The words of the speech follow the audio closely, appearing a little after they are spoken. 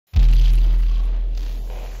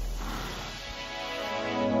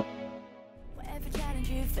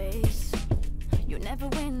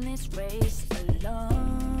this race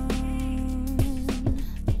alone.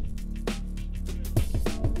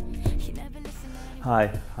 You never listen to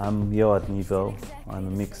Hi, I'm Yoad Nevo. I'm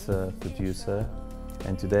a mixer producer,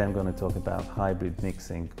 and today I'm going to talk about hybrid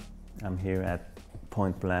mixing. I'm here at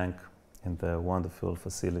Point Blank in the wonderful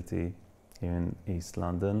facility here in East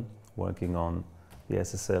London, working on the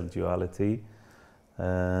SSL duality.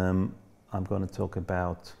 I'm going to talk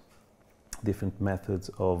about different methods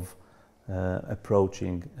of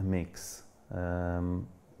approaching a mix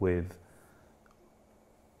with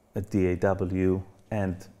a DAW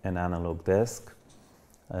and an analog desk.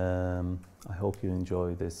 I hope you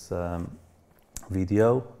enjoy this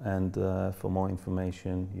video, and for more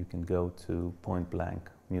information you can go to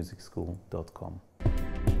pointblankmusicschool.com.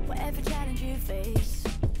 whatever challenge you face,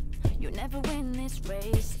 you'll never win this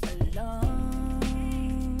race alone.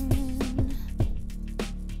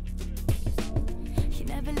 You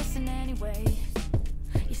never listen anyway,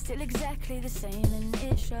 you're still exactly the same, and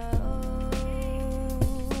it shows.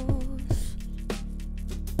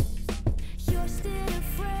 You're still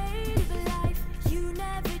afraid of a life you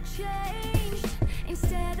never changed.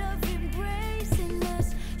 Instead of embracing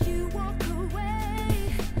us, you walk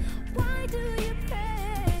away. Why do you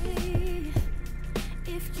pray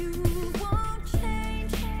if you won't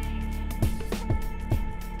change?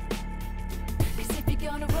 'Cause if you're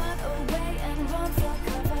gonna run away and run for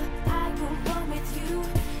cover, I will run with you.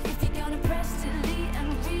 If you're gonna press delete and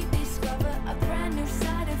rediscover a brand new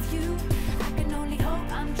side of you, I can only hope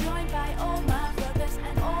I'm joined by all my brothers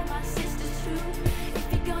and all my sisters too. If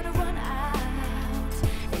you're gonna run out,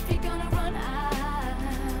 if you're gonna run out.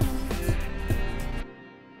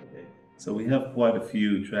 So we have quite a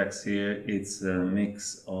few tracks here. It's a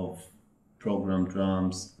mix of program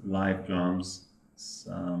drums, live drums,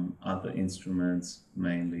 some other instruments,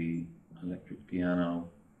 mainly electric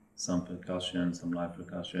piano, some percussion, some live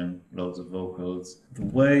percussion, loads of vocals. The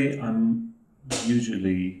way I'm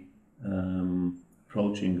usually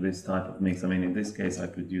approaching this type of mix, I mean, in this case I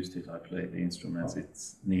produced it, I played the instruments,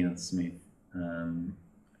 it's Nina Smith and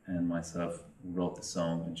myself who wrote the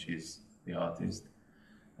song, and she's the artist.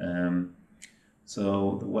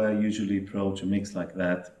 So the way I usually approach a mix like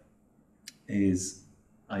that is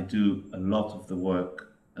I do a lot of the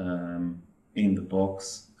work in the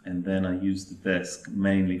box, and then I use the desk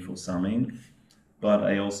mainly for summing, but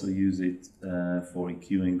I also use it for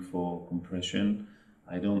EQing, for compression.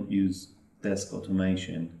 I don't use desk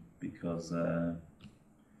automation because I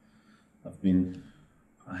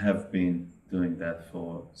have been doing that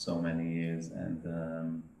for so many years, and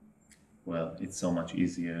well, it's so much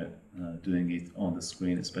easier doing it on the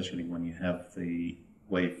screen, especially when you have the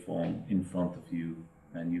waveform in front of you,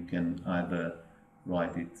 and you can either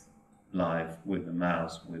write it live with a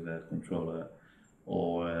mouse, with a controller,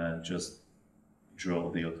 or just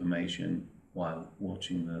draw the automation while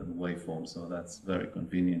watching the waveform, so that's very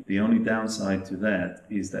convenient. The only downside to that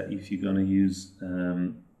is that if you're going to use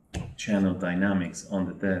channel dynamics on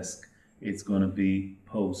the desk, it's going to be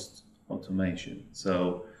post automation,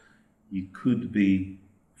 so you could be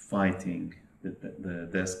fighting the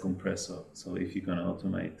desk compressor. So if you're going to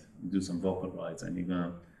automate, do some vocal rides, and you're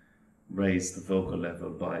going to raise the vocal level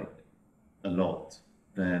by a lot,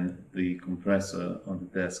 then the compressor on the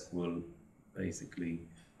desk will basically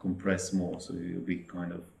compress more, so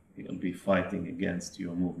it'll be fighting against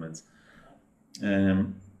your movements.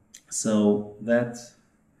 So that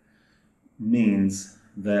means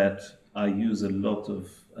that I use a lot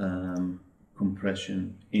of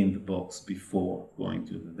compression in the box before going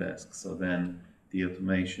to the desk, so then the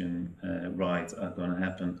automation rides are going to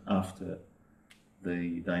happen after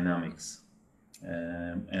the dynamics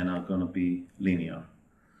and are going to be linear.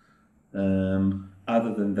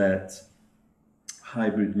 Other than that,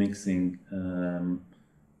 hybrid mixing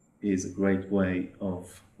is a great way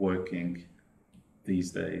of working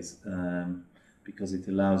these days because it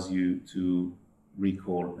allows you to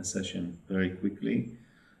recall a session very quickly.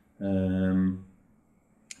 And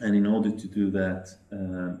in order to do that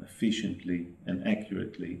efficiently and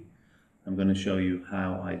accurately, I'm going to show you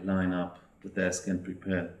how I line up the desk and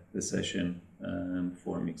prepare the session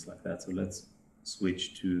for a mix like that. So let's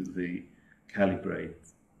switch to the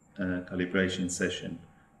calibration session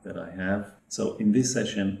that I have. So in this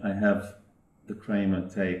session I have the Kramer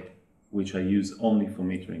tape, which I use only for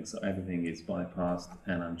metering, so everything is bypassed,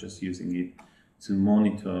 and I'm just using it to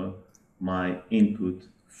monitor my input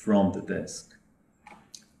from the desk.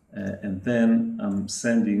 And then I'm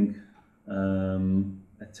sending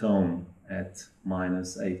a tone at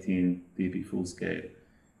 -18 dB full scale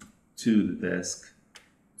to the desk,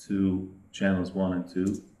 to channels 1 and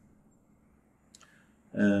 2.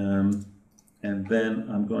 and then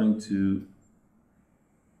I'm going to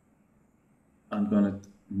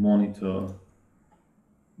monitor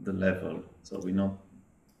the level. So we don't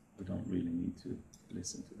really need to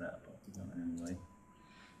listen to that, but we're gonna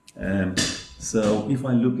anyway. So if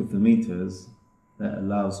I look at the meters, that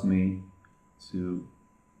allows me to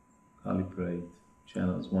calibrate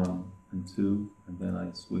channels 1 and 2, and then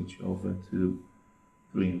I switch over to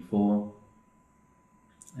 3 and 4,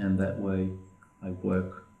 and that way I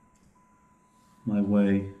work my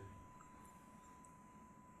way,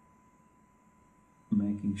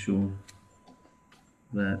 making sure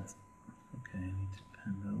that, okay, I need to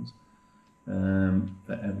pan those,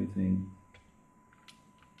 that everything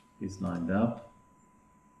is lined up.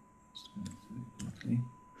 Just going to do it quickly.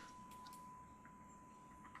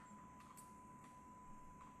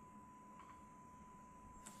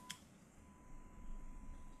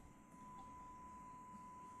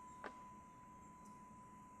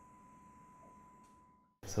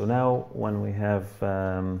 So now when we have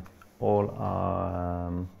all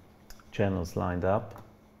our channels lined up,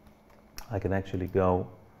 I can actually go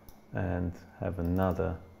and have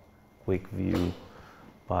another quick view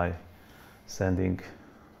by sending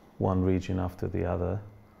one region after the other,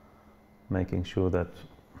 making sure that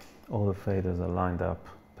all the faders are lined up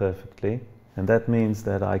perfectly. And that means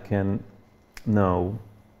that I can know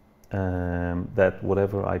that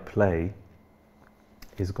whatever I play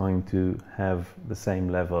is going to have the same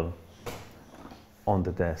level on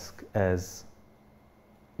the desk as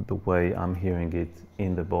the way I'm hearing it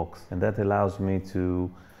in the box. And that allows me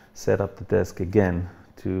to set up the desk again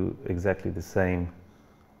to exactly the same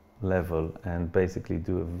level and basically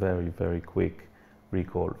do a very, very quick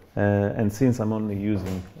recall. And since I'm only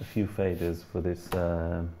using a few faders for this,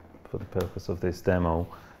 for the purpose of this demo,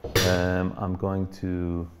 I'm going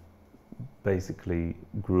to basically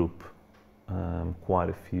group quite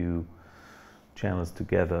a few channels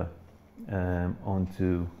together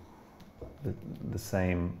onto the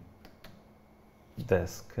same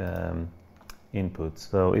desk inputs.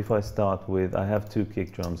 So if I start with, I have 2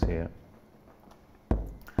 kick drums here.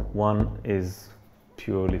 One is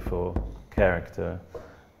purely for character,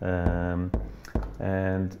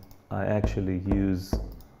 and I actually use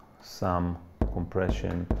some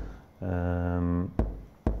compression,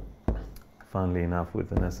 funnily enough,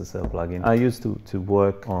 with an SSL plugin. I used to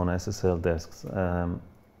work on SSL desks.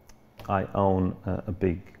 I own a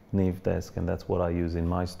big Neve desk, and that's what I use in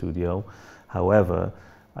my studio. However,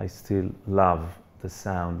 I still love the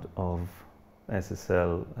sound of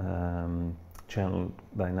SSL channel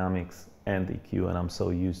dynamics and EQ, and I'm so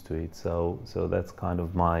used to it. So that's kind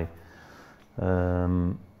of my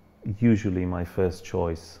usually my first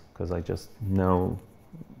choice, because I just know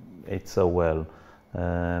it so well,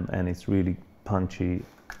 and it's really punchy.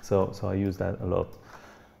 So I use that a lot.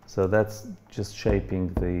 So that's just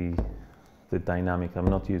shaping the dynamic. I'm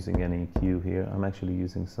not using any EQ here. I'm actually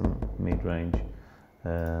using some mid-range,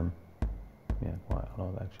 yeah, quite a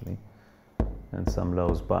lot actually, and some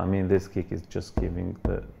lows. But I mean, this kick is just giving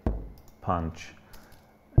the punch,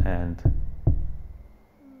 and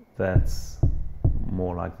that's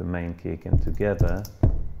more like the main kick, and together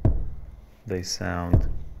they sound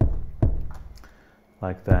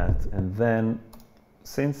like that. And then,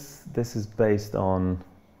 since this is based on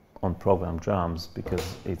programmed drums,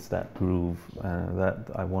 because it's that groove that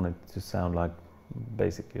I want it to sound like,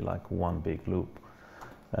 basically like one big loop,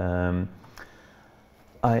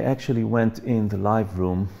 I actually went in the live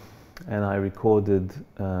room and I recorded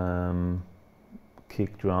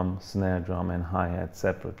kick drum, snare drum and hi-hat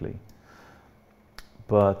separately.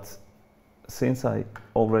 But since I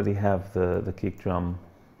already have the kick drum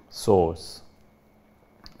source,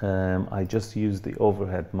 I just used the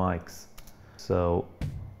overhead mics. So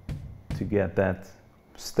to get that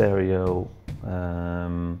stereo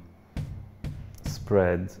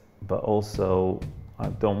spread, but also I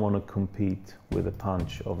don't want to compete with the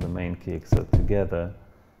punch of the main kick. So together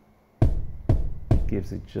it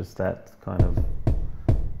gives it just that kind of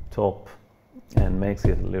top and makes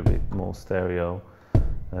it a little bit more stereo.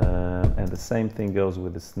 And the same thing goes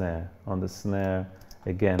with the snare. On the snare,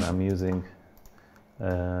 again, I'm using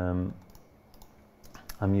the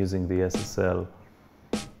SSL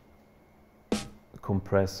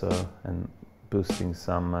compressor and boosting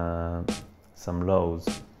some lows.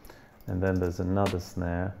 And then there's another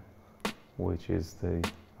snare, which is the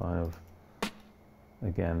kind of,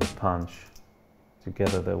 again, the punch.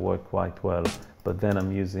 Together they work quite well. But then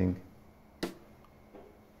I'm using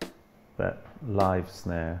that live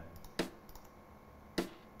snare,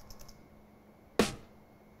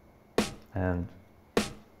 and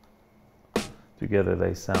together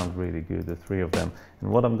they sound really good, the three of them.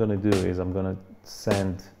 And what I'm going to do is I'm going to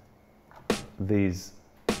send these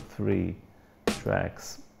 3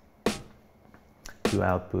 tracks to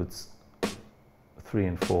outputs 3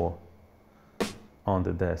 and 4 on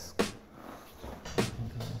the desk.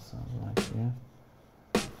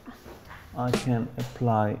 I can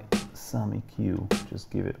apply some EQ, just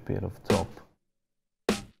give it a bit of top.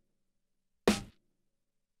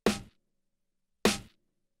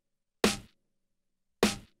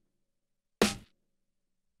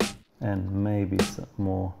 And maybe some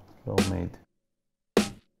more low mid.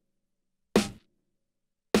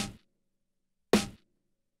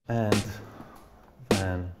 And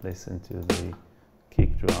then listen to the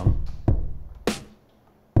kick drum,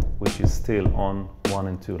 which is still on 1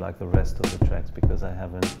 and 2 like the rest of the tracks because I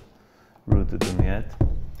haven't routed them yet.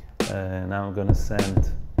 Now I'm going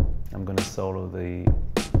to solo the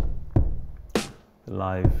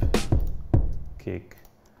live kick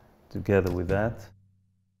together with that.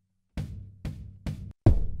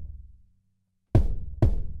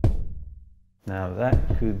 Now that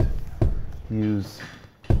could use,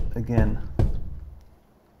 again,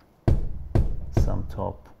 some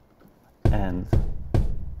top and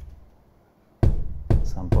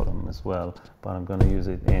some bottom as well, but I'm going to use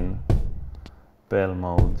it in bell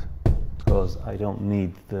mode because I don't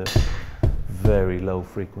need the very low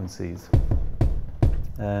frequencies.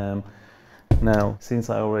 Now, since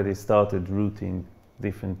I already started routing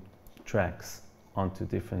different tracks onto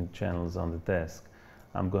different channels on the desk,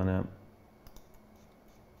 I'm going to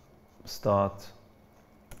start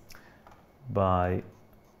by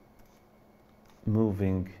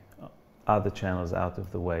moving other channels out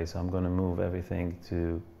of the way. So I'm going to move everything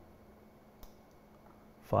to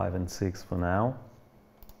 5 and 6 for now.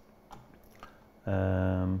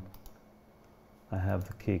 I have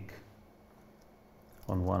the kick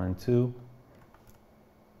on 1 and 2,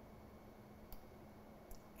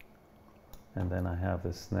 and then I have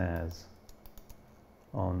the snares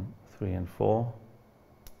on 3 and 4.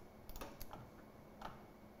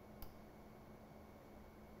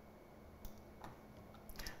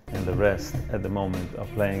 And the rest at the moment are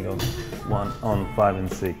playing on 5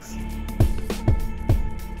 and 6.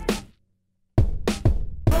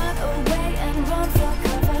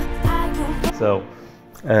 So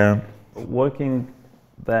working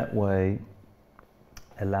that way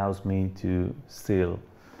allows me to still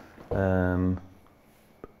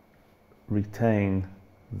retain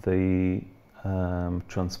the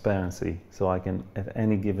transparency. So I can, at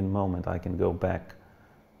any given moment, I can go back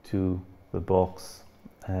to the box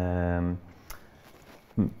and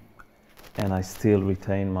I still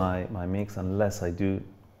retain my mix unless I do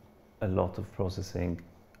a lot of processing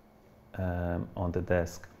on the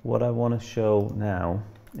desk. What I want to show now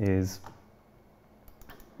is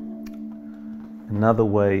another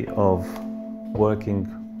way of working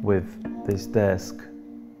with this desk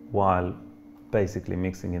while basically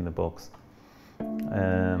mixing in the box.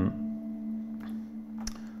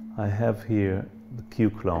 I have here the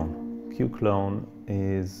Q-clone. Q-clone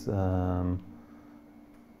is an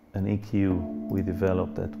EQ we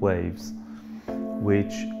developed at Waves,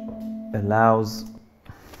 which allows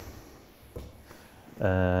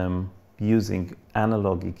using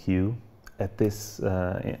analog EQ. At this,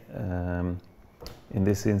 in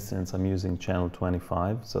this instance, I'm using channel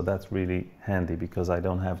 25, so that's really handy because I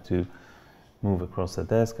don't have to move across the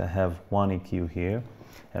desk. I have one EQ here,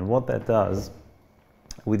 and what that does,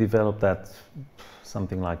 we developed that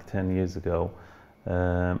something like 10 years ago,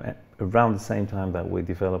 around the same time that we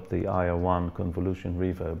developed the IR1 convolution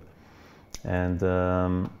reverb. And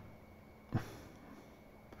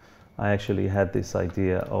I actually had this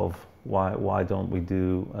idea of why don't we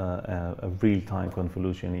do a real-time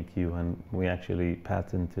convolution EQ, and we actually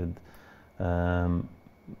patented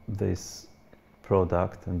this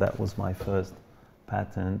product, and that was my first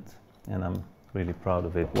patent, and I'm really proud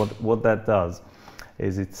of it. What that does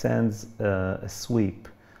is it sends a sweep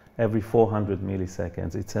every 400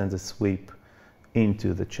 milliseconds. It sends a sweep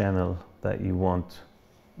into the channel that you want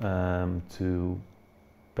to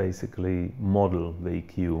basically model the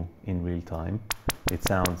EQ in real time. It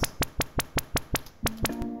sounds,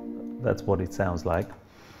 that's what it sounds like.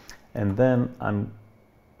 And then I'm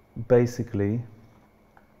basically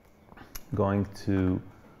going to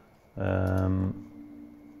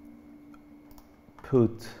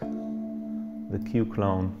put the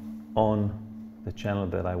Q-clone on the channel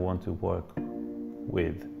that I want to work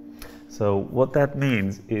with. So what that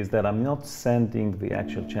means is that I'm not sending the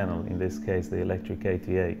actual channel, in this case the Electric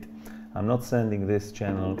 88. I'm not sending this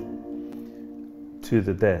channel to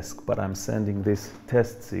the desk, but I'm sending this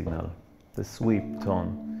test signal, the sweep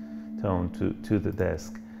tone, tone to the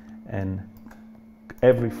desk, and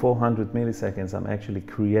every 400 milliseconds I'm actually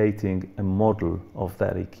creating a model of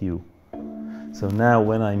that EQ. So now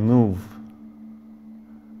when I move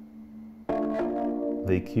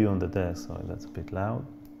the EQ on the desk, sorry, that's a bit loud,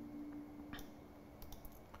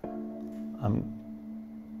 I'm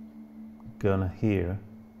gonna hear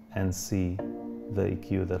and see the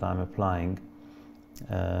EQ that I'm applying.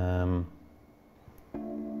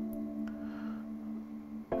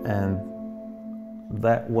 And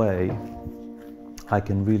that way I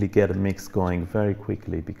can really get a mix going very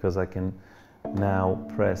quickly, because I can now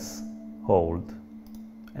press hold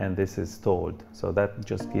and this is stored. So that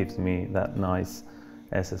just gives me that nice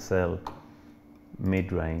SSL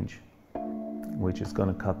mid-range, which is going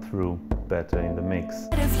to cut through better in the mix.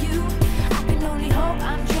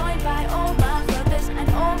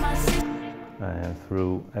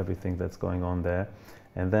 Through everything that's going on there.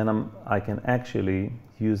 And then I can actually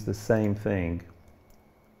use the same thing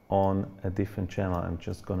on a different channel. I'm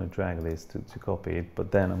just going to drag this to copy it,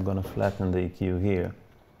 but then I'm going to flatten the EQ here.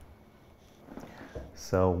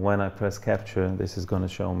 So when I press capture, this is going to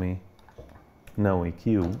show me no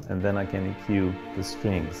EQ, and then I can EQ the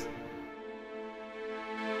strings.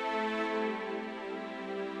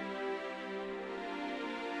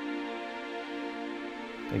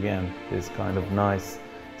 Again, this kind of nice,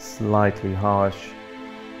 slightly harsh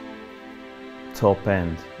top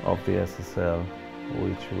end of the SSL,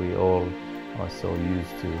 which we all are so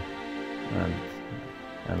used to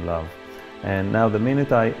and love. And now the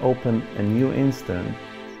minute I open a new instance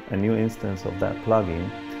of that plugin,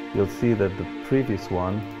 you'll see that the previous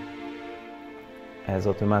one has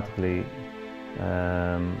automatically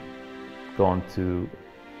gone to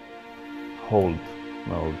hold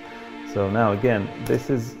mode. So now again, this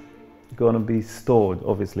is going to be stored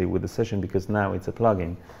obviously with the session, because now it's a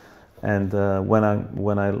plugin. And when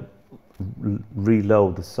I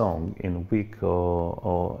reload the song in a week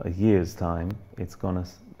or a year's time, it's gonna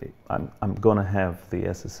I'm gonna have the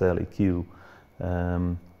SSL EQ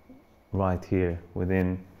right here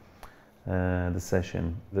within the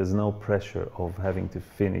session. There's no pressure of having to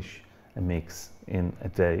finish a mix in a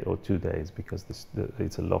day or 2 days, because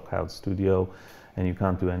it's a lockout studio and you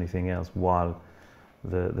can't do anything else while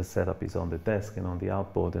the setup is on the desk and on the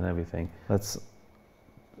outboard and everything. Let's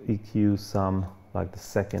EQ some, like the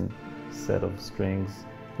second set of strings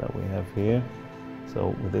that we have here.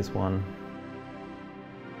 So with this one,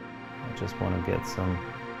 I just want to get some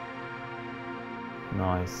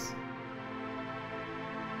nice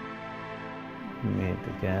mid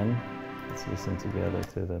again. Let's listen together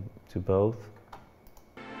to both.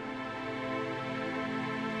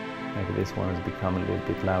 Maybe this one has become a little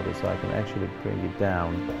bit louder, so I can actually bring it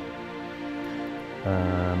down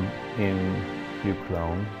in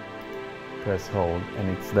Uclone, press hold, and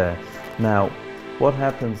it's there. Now, what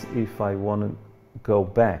happens if I want to go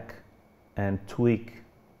back and tweak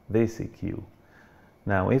this EQ?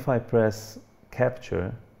 Now, if I press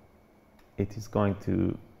capture, it is going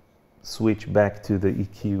to switch back to the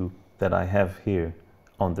EQ that I have here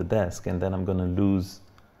on the desk, and then I'm going to lose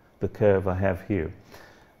the curve I have here.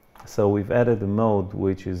 So we've added a mode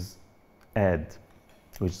which is add,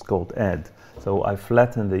 which is called add. So I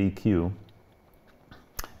flatten the EQ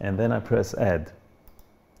and then I press add.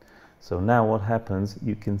 So now what happens,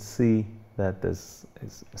 you can see that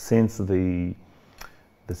since the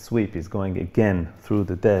sweep is going again through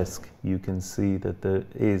the desk, you can see that there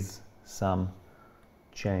is some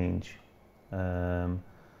change,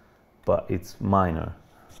 but it's minor.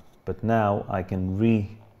 But now I can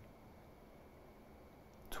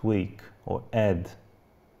tweak or add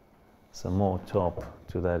some more top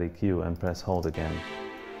to that EQ and press hold again.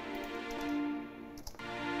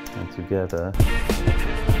 And together,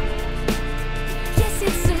 Yes,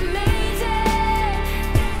 it's amazing.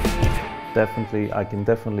 I can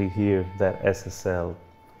definitely hear that SSL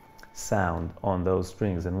sound on those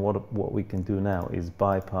strings. And what we can do now is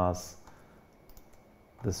bypass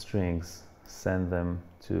the strings, send them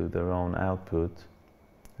to their own output.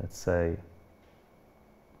 Let's say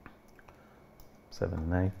 7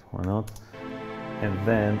 and 8, why not? And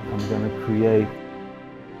then I'm going to create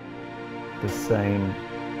the same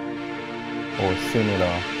or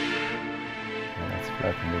similar. Let's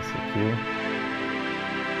flatten this EQ.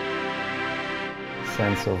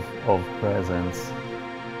 Sense of presence.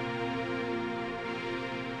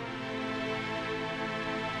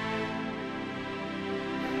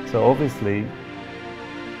 So obviously,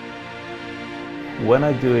 when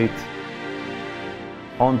I do it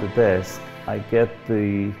on the desk, I get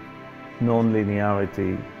the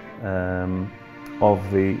non-linearity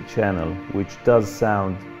of the channel, which does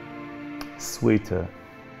sound sweeter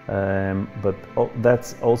but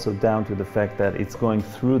that's also down to the fact that it's going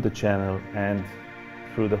through the channel and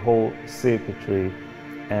through the whole circuitry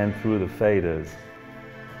and through the faders.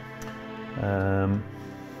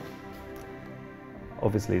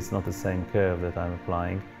 Obviously it's not the same curve that I'm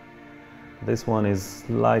applying. This one is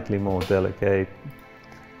slightly more delicate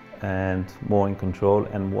and more in control,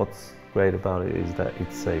 and what's great about it is that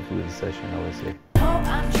it's safe with the session, obviously.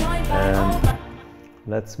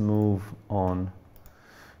 Let's move on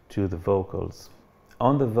to the vocals.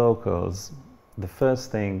 On the vocals, the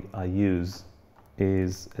first thing I use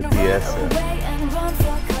is a de-esser.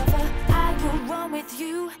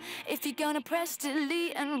 If you're gonna press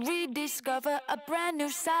delete and rediscover a brand new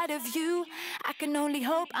side of you, I can only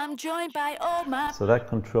hope I'm joined by all my... So that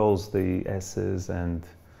controls the S's and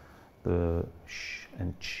the sh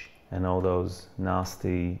and ch and all those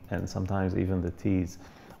nasty, and sometimes even the T's,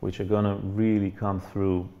 which are gonna really come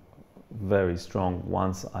through very strong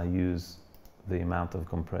once I use the amount of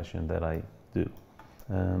compression that I do.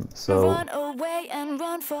 So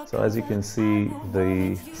as you can see,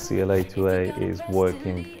 the CLA2A is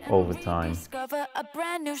working overtime,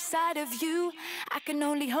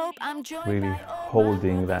 really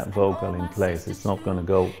holding that vocal in place. It's not going to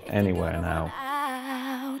go anywhere now.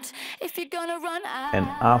 And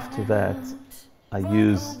after that, I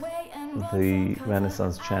use the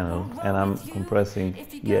Renaissance channel and I'm compressing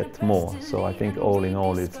yet more. So I think all in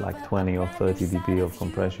all it's like 20 or 30 dB of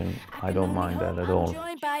compression. I don't mind that at all.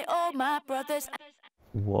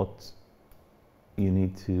 What you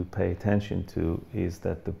need to pay attention to is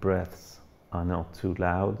that the breaths are not too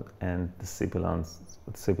loud and the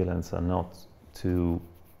sibilants are not too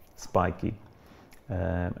spiky.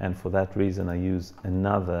 And for that reason I use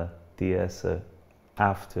another de-esser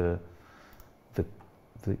after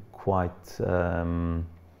the quite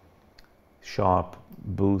sharp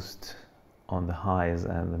boost on the highs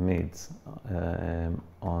and the mids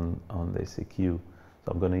on the EQ.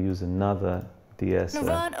 So I'm going to use another de-esser.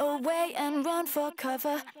 Run away and run for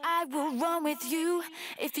cover. I will run with you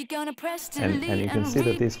if you're gonna press delete. And you can see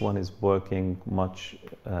that this one is working much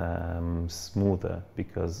smoother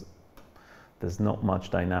because there's not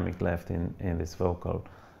much dynamic left in this vocal.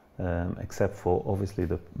 Except for obviously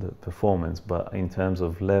the performance, but in terms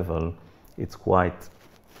of level it's quite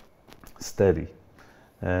steady.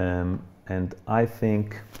 And I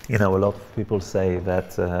think, you know, a lot of people say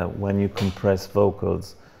that when you compress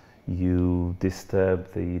vocals you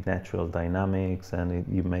disturb the natural dynamics and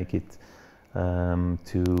you make it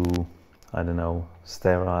too, I don't know,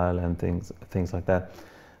 sterile and things like that.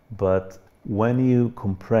 But when you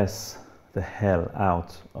compress the hell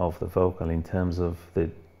out of the vocal in terms of the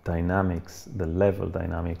dynamics, the level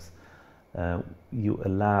dynamics, you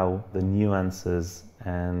allow the nuances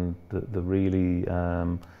and the really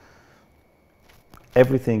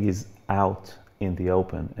everything is out in the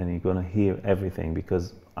open and you're gonna hear everything,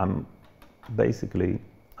 because I'm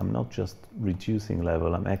not just reducing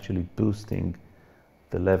level, I'm actually boosting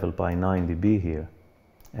the level by 9 dB here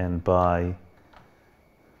and by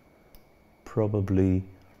probably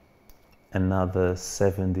another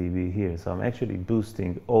 7 dB here. So I'm actually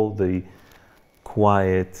boosting all the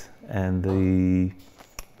quiet and the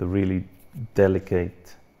really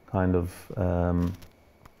delicate kind of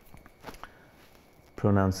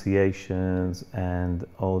pronunciations and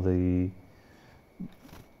all the,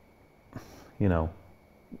 you know,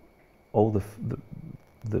 all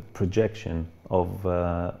the projection of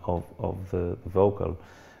the vocal.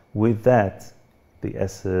 With that, the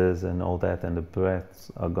S's and all that and the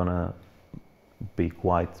breaths are gonna be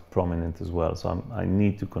quite prominent as well, so I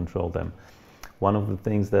need to control them. One of the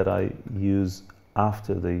things that I use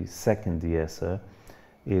after the second de-esser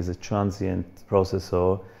is a transient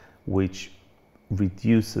processor which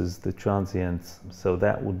reduces the transients, so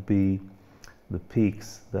that would be the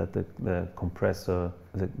peaks that the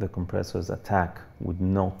compressor's attack would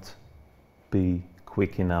not be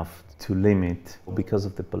quick enough to limit because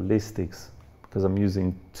of the ballistics. Because I'm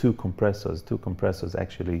using two compressors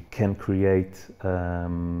actually can create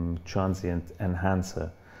transient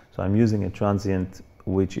enhancer. So I'm using a transient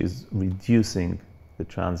which is reducing the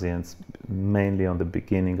transients mainly on the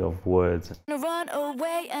beginning of words. Run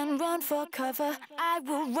away and run for cover. I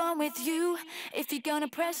will run with you if you're gonna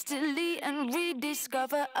press delete and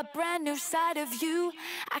rediscover a brand new side of you.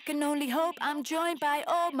 I can only hope I'm joined by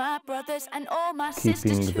all my brothers and all my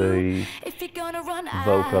sisters too. Keeping if you're gonna run the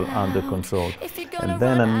vocal under control. And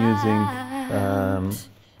then I'm using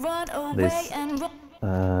this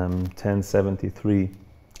 1073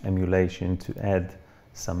 emulation to add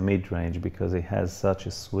some mid-range because it has such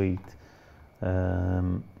a sweet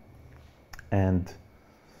and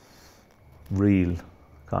real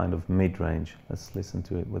kind of mid-range. Let's listen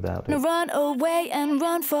to it without it. Run away and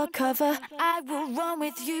run for cover. I will run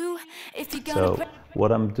with you if you're gonna. So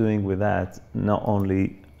what I'm doing with that, not only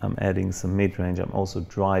I'm adding some mid-range, I'm also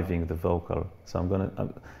driving the vocal. So I'm gonna,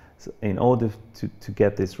 so in order to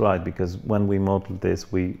get this right, because when we modeled this,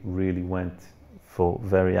 we really went for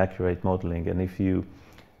very accurate modeling. And if you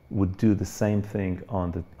would do the same thing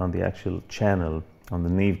on the actual channel, on the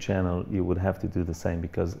Neve channel, you would have to do the same,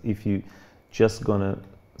 because if you just gonna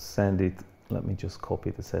send it, let me just copy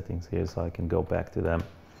the settings here so I can go back to them.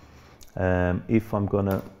 If I'm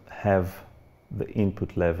gonna have the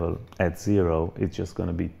input level at 0, it's just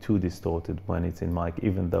gonna be too distorted when it's in mic,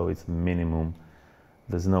 even though it's minimum.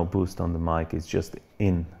 There's no boost on the mic, it's just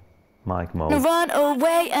in mic mode. Run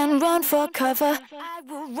away and run for cover. I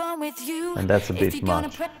will run with you. And that's a bit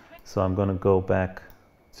much. So I'm gonna go back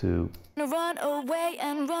to run away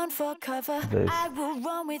and run for cover. This. I will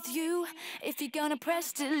run with you if you're gonna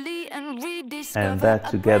press delete and rediscover. And that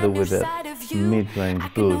together with a side of you. mid-range I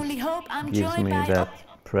can boost only hope I'm gives joined me by that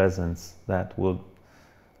presence that will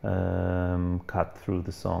cut through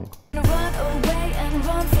the song. run away and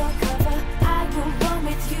run for cover. I will run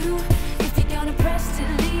with you if you're gonna press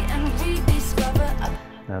delete and rediscover.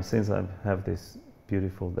 Now, since I have this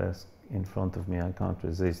beautiful desk in front of me, I can't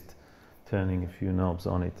resist turning a few knobs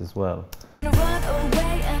on it as well. Run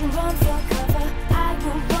away and run for cover. I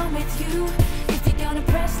will run with you if you're gonna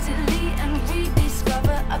press delete and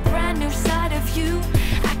rediscover a brand new side of you.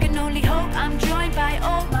 I can only hope I'm joined by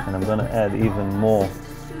all my. And I'm gonna add even more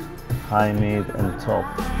high, mid and top.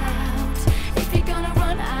 If you're gonna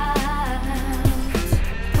run out,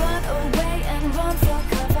 run away and run for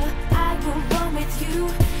cover. I will run with you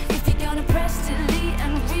if you're gonna press delete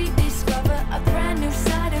and rediscover a brand new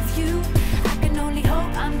side of you. I can only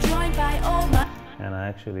hope I'm joined by all my. And I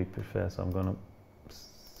actually prefer, so I'm gonna,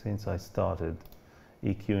 since I started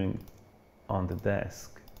EQing on the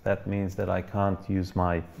desk, that means that I can't use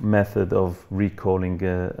my method of recalling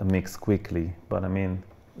a mix quickly. But I mean,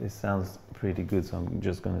 this sounds pretty good, so I'm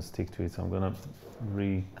just gonna stick to it. So I'm gonna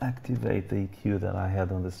reactivate the EQ that I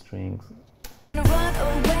had on the strings. Run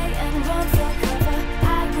away and run for cover.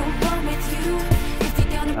 I will run with you if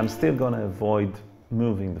you're gonna. I'm still gonna avoid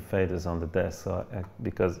moving the faders on the desk, so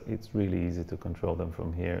because it's really easy to control them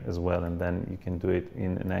from here as well, and then you can do it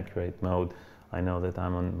in an accurate mode. I know that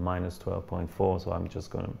I'm on -12.4, so I'm just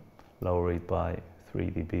gonna lower it by 3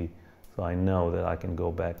 dB, so I know that I can go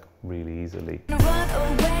back really easily. Run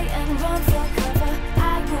away and run for cover.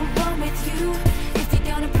 I will run with you if you're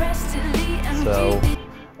gonna press delete and So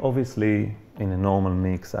obviously in a normal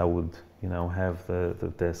mix I would, you know, have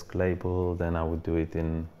the desk label, then I would do it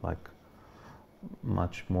in like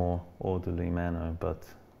much more orderly manner, but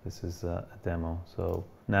this is a demo. So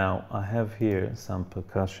now I have here some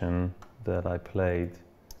percussion that I played,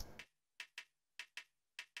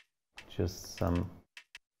 just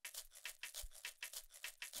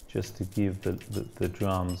to give the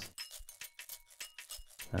drums,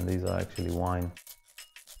 and these are actually wine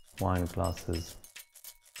glasses.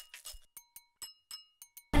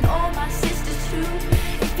 and all my sisters too.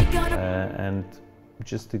 If you're gonna And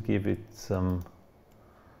just to give it some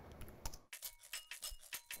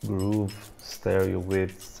groove, stereo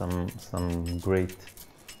width, some great.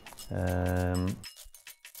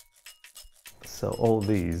 So all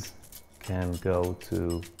these can go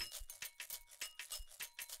to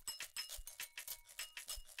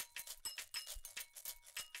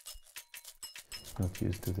not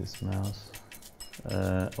used to this mouse.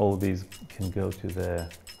 All these can go to their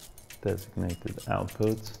designated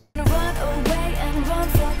outputs. run away and run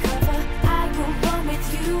for cover. I will run with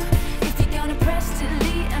you if you're gonna press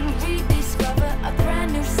delete and rediscover a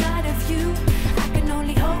brand new side of you. I can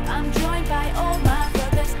only hope I'm joined by all my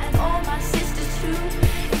brothers and all my sisters too.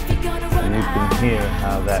 If you're gonna run And you can out, hear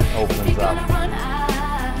how that if opens you're gonna up run out,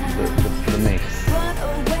 the mix. run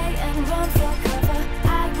away and run for cover.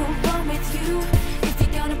 I will run with you if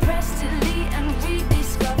you're gonna press delete and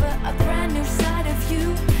rediscover a brand new side of you.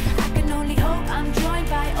 I can only hope I'm joined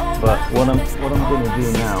by all But my what I'm brothers and all gonna my do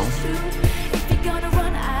now, sisters too. If you're gonna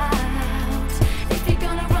run out, if you're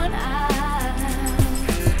gonna run out,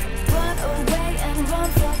 run away and run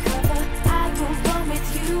for cover. I will run with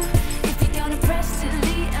you if you're gonna press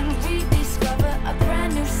delete and rediscover a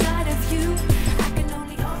brand new side of you. I can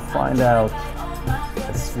only hope I'm find joined out by all my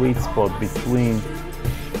a sweet spot between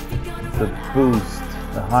the boost,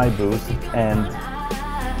 the high boost, and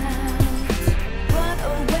run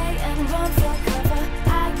away and run for cover.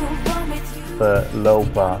 I will run with you. the low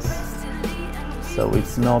pass. So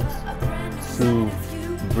it's not too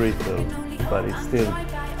brittle, but it still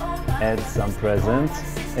adds some presence.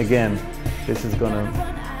 Again, this is gonna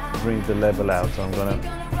bring the level out, so I'm gonna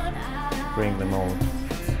bring them all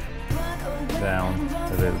down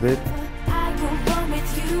a little bit.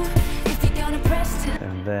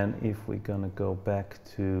 And then if we're gonna go back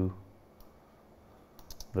to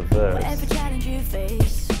the verse,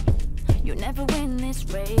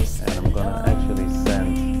 and I'm gonna actually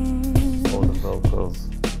send all the vocals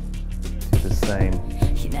to the same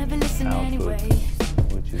output,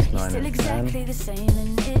 which is 9 and 10.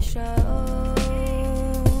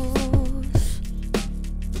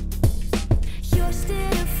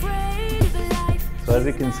 So as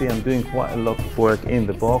you can see, I'm doing quite a lot of work in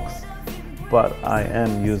the box, but I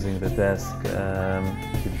am using the desk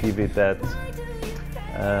to give it that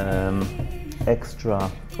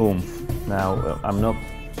extra oomph. Now, I'm not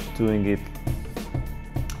doing it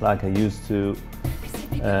like I used to,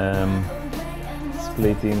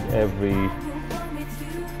 splitting every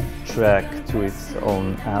track to its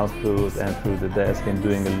own output and through the desk and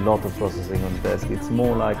doing a lot of processing on the desk. It's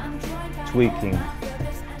more like tweaking.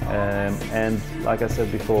 And like I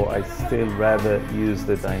said before, I still rather use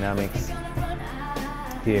the dynamics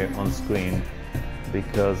here on screen,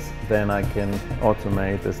 because then I can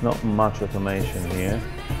automate. There's not much automation here,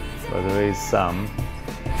 but there is some.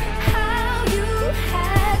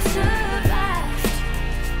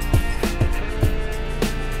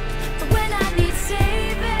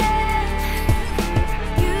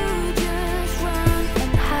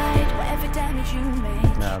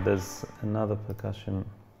 Now there's another percussion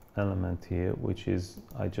element here, which is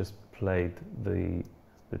I just played the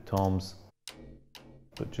toms,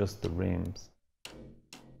 but just the rims,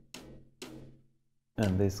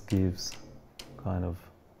 and this gives kind of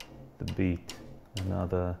the beat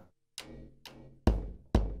another.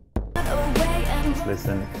 Let's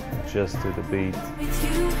listen just to the beat.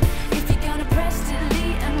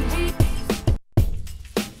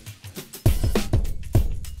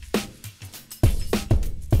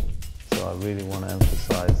 So I really want to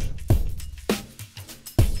emphasize.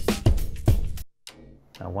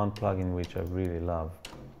 Now, one plugin which I really love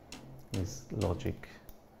is Logic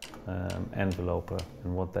Enveloper,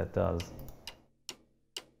 and what that does,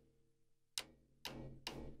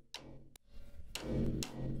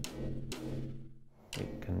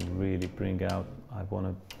 it can really bring out, I want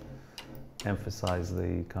to emphasize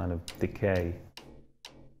the kind of decay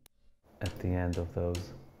at the end of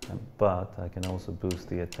those, but I can also boost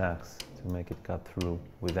the attacks to make it cut through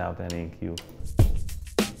without any EQ.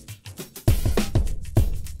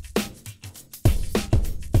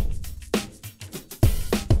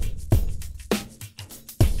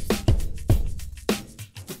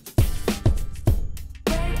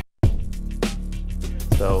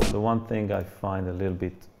 So the one thing I find a little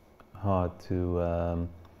bit hard to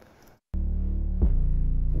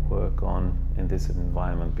work on in this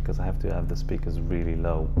environment, because I have to have the speakers really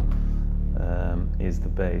low, is the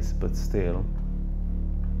bass, but still.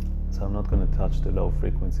 So I'm not going to touch the low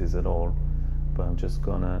frequencies at all, but I'm just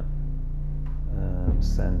going to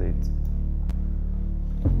send it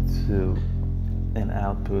to an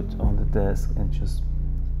output on the desk and just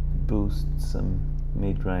boost some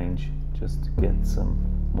mid-range just to get some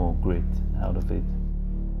more grit out of it.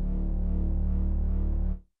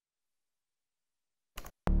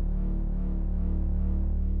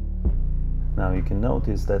 Now you can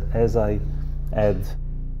notice that as I add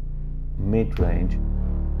mid-range,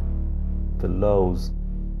 the lows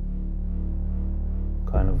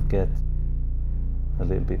kind of get a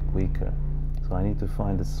little bit weaker. So I need to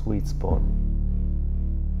find a sweet spot,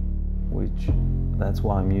 which that's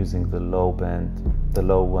why I'm using the low band, the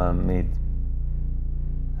low mid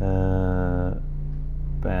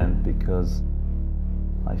band, because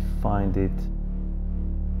I find it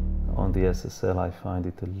on the SSL, I find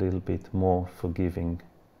it a little bit more forgiving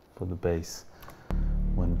for the bass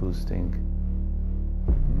when boosting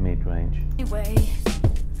mid-range.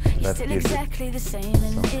 That gives it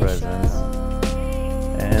some presence.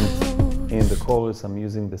 And in the chorus I'm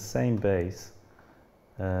using the same bass,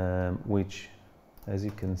 which, as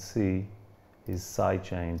you can see, is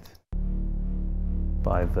sidechained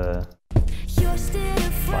by the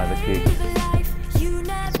kick.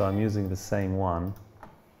 So I'm using the same one,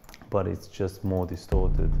 but it's just more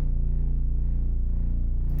distorted.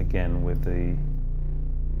 Again with the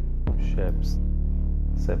Sheps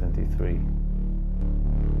 73.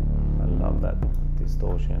 I love that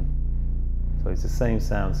distortion. So it's the same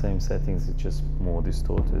sound, same settings, it's just more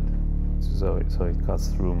distorted. So it cuts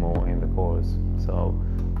through more in the chorus. So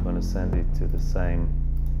I'm going to send it to the same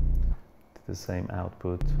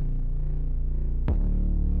output.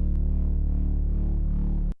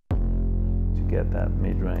 To get that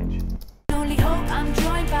mid-range. Only hope I'm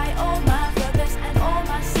joined by all my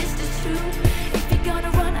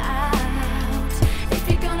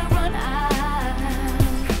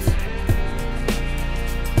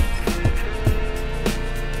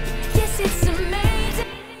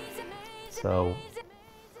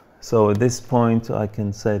So at this point I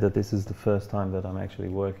can say that this is the first time that I'm actually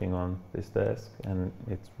working on this desk, and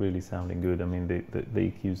it's really sounding good. I mean, the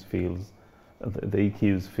EQs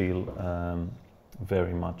feel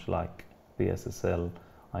very much like the SSL.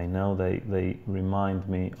 I know they remind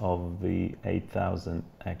me of the 8000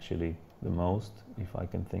 actually the most, if I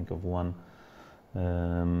can think of one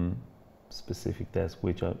specific desk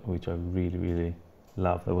which I really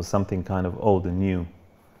love. There was something kind of old and new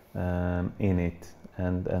in it,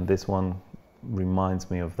 and this one reminds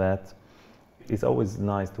me of that. It's always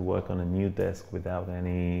nice to work on a new desk without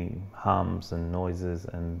any hums and noises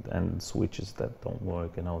and switches that don't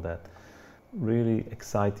work and all that. Really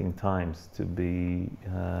exciting times to be,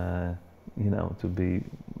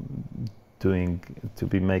 to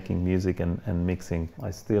be making music and mixing.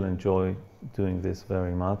 I still enjoy doing this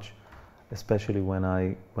very much, especially when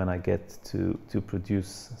I get to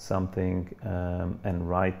produce something and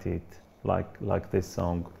write it, like this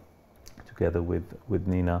song, together with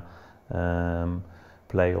Nina,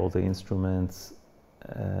 play all the instruments,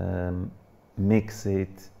 mix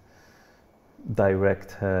it,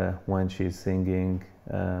 direct her when she's singing.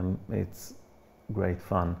 It's great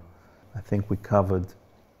fun. I think we covered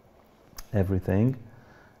everything,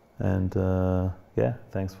 and yeah,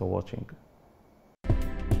 thanks for watching.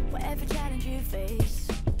 Whatever challenge you face,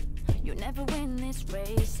 you'll never win this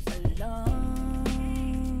race alone.